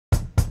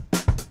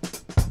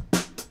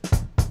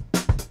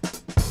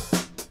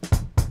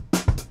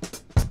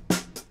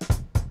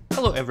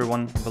Hello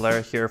everyone,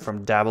 Valera here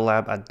from Dabble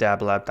Lab at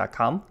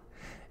dabblelab.com.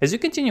 As you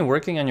continue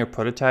working on your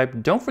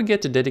prototype, don't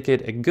forget to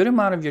dedicate a good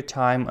amount of your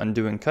time on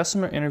doing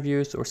customer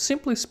interviews or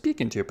simply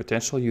speaking to your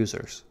potential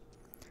users.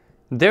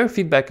 Their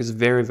feedback is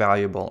very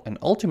valuable and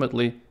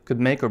ultimately could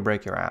make or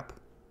break your app.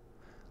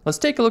 Let's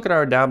take a look at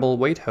our Dabble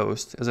wait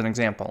host as an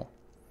example.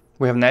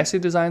 We have nicely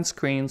designed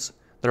screens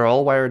that are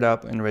all wired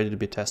up and ready to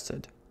be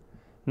tested.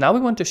 Now we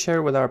want to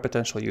share with our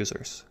potential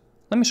users.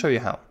 Let me show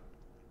you how.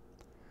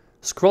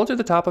 Scroll to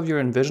the top of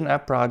your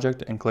InvisionApp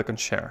project and click on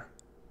Share.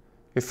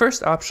 Your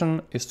first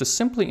option is to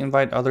simply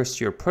invite others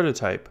to your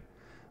prototype,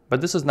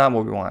 but this is not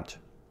what we want.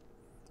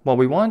 What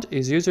we want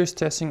is users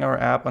testing our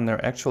app on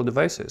their actual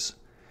devices,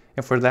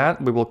 and for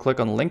that we will click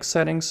on Link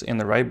Settings in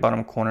the right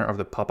bottom corner of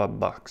the pop-up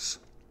box.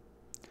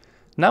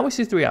 Now we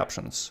see three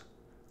options.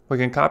 We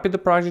can copy the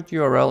project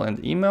URL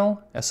and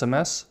email,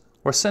 SMS,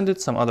 or send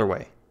it some other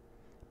way.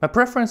 My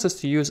preference is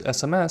to use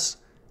SMS,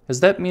 as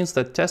that means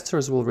that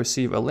testers will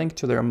receive a link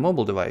to their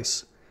mobile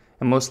device,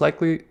 and most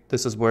likely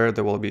this is where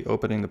they will be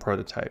opening the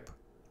prototype.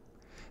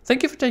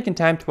 Thank you for taking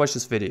time to watch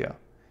this video.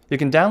 You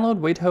can download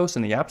WaitHost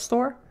in the App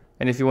Store,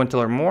 and if you want to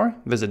learn more,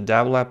 visit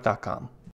dabblelab.com.